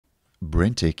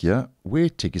BrenTech here, where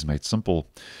tech is made simple.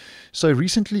 So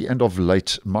recently and of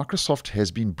late, Microsoft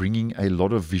has been bringing a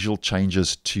lot of visual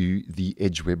changes to the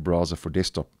Edge web browser for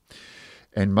desktop.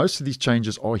 And most of these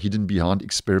changes are hidden behind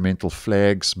experimental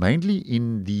flags, mainly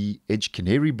in the Edge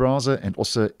Canary browser and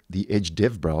also the Edge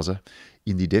Dev browser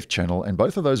in the Dev channel. And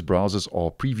both of those browsers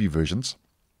are preview versions.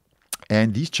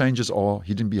 And these changes are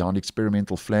hidden behind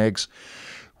experimental flags,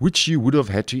 which you would have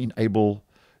had to enable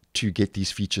to get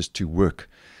these features to work.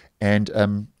 And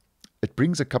it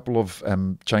brings a couple of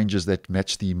changes that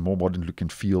match the more modern look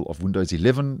and feel of Windows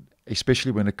 11,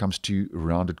 especially when it comes to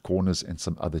rounded corners and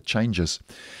some other changes.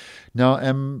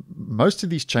 Now, most of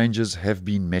these changes have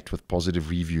been met with positive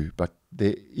review, but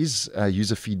there is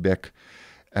user feedback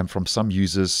from some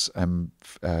users on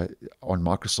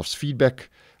Microsoft's feedback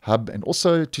hub, and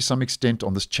also to some extent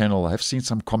on this channel. I have seen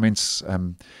some comments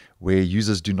where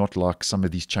users do not like some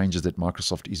of these changes that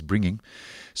Microsoft is bringing.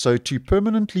 So to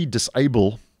permanently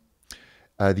disable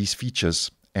these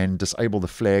features and disable the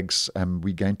flags,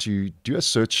 we're going to do a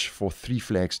search for 3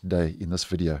 flags today in this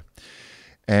video.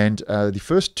 And the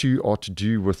first 2 are to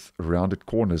do with rounded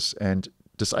corners, and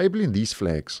disabling these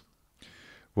flags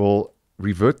will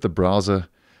revert the browser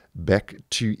back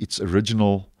to its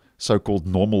original so-called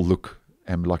normal look,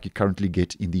 like you currently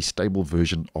get in the stable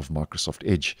version of Microsoft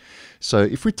Edge. So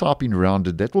if we type in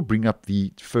rounded, that will bring up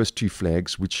the first 2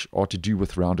 flags, which are to do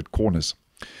with rounded corners.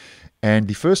 And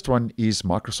the first one is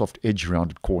Microsoft Edge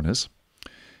rounded corners.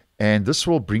 And this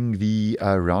will bring the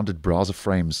rounded browser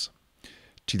frames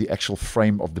to the actual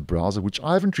frame of the browser, which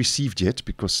I haven't received yet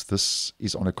because this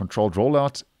is on a controlled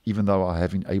rollout, even though I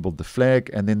have enabled the flag.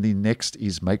 And then the next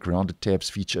is Make Rounded Tabs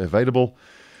feature available,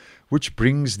 which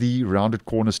brings the rounded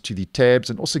corners to the tabs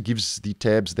and also gives the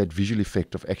tabs that visual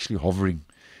effect of actually hovering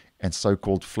and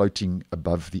so-called floating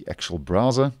above the actual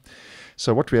browser.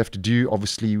 So what we have to do,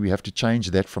 obviously, we have to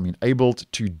change that from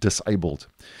enabled to disabled.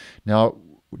 Now,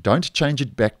 don't change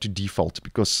it back to default,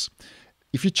 because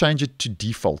if you change it to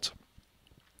default,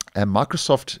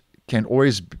 Microsoft can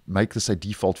always make this a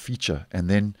default feature, and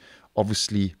then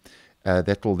obviously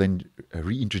that will then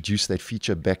reintroduce that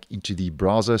feature back into the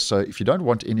browser. So if you don't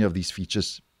want any of these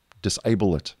features,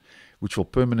 disable it, which will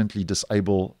permanently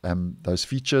disable those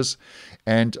features.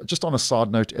 And just on a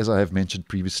side note, as I have mentioned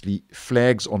previously,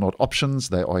 flags are not options,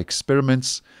 they are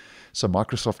experiments. So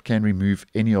Microsoft can remove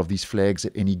any of these flags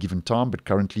at any given time, but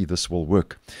currently this will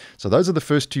work. So those are the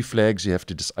first 2 flags you have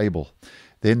to disable.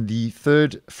 Then the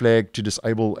third flag to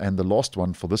disable, and the last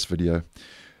one for this video,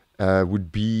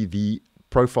 would be the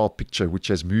profile picture, which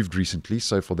has moved recently.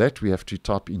 So for that, we have to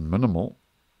type in minimal.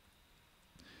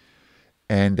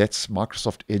 And that's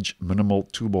Microsoft Edge Minimal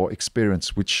Toolbar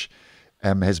Experience, which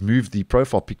has moved the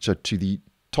profile picture to the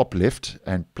top left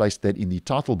and placed that in the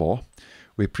title bar,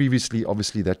 where previously,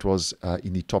 obviously, that was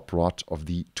in the top right of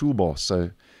the toolbar.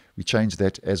 So we changed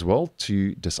that as well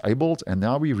to disabled. And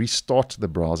now we restart the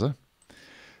browser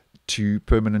to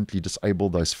permanently disable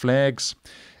those flags.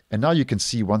 And now you can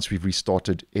see, once we've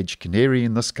restarted Edge Canary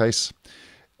in this case,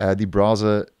 the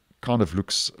browser kind of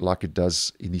looks like it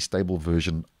does in the stable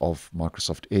version of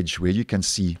Microsoft Edge, where you can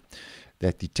see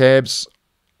that the tabs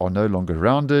are no longer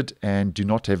rounded and do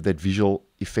not have that visual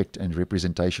effect and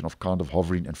representation of kind of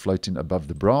hovering and floating above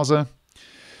the browser.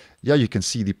 Yeah, you can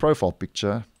see the profile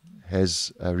picture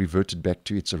has reverted back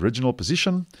to its original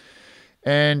position.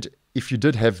 And if you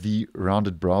did have the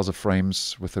rounded browser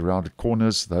frames with the rounded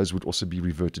corners, those would also be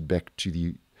reverted back to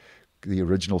the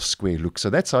original square look.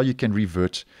 So that's how you can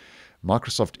revert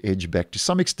Microsoft Edge back to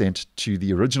some extent to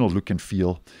the original look and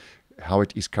feel, how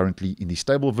it is currently in the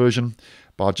stable version,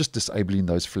 by just disabling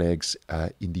those flags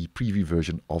in the preview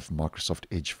version of Microsoft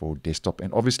Edge for desktop.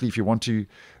 And obviously, if you want to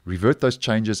revert those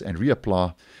changes and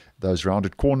reapply those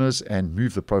rounded corners and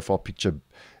move the profile picture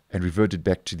and revert it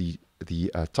back to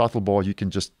the title bar, you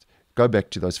can just go back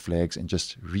to those flags and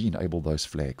just re-enable those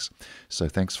flags. So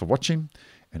thanks for watching,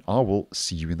 and I will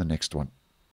see you in the next one.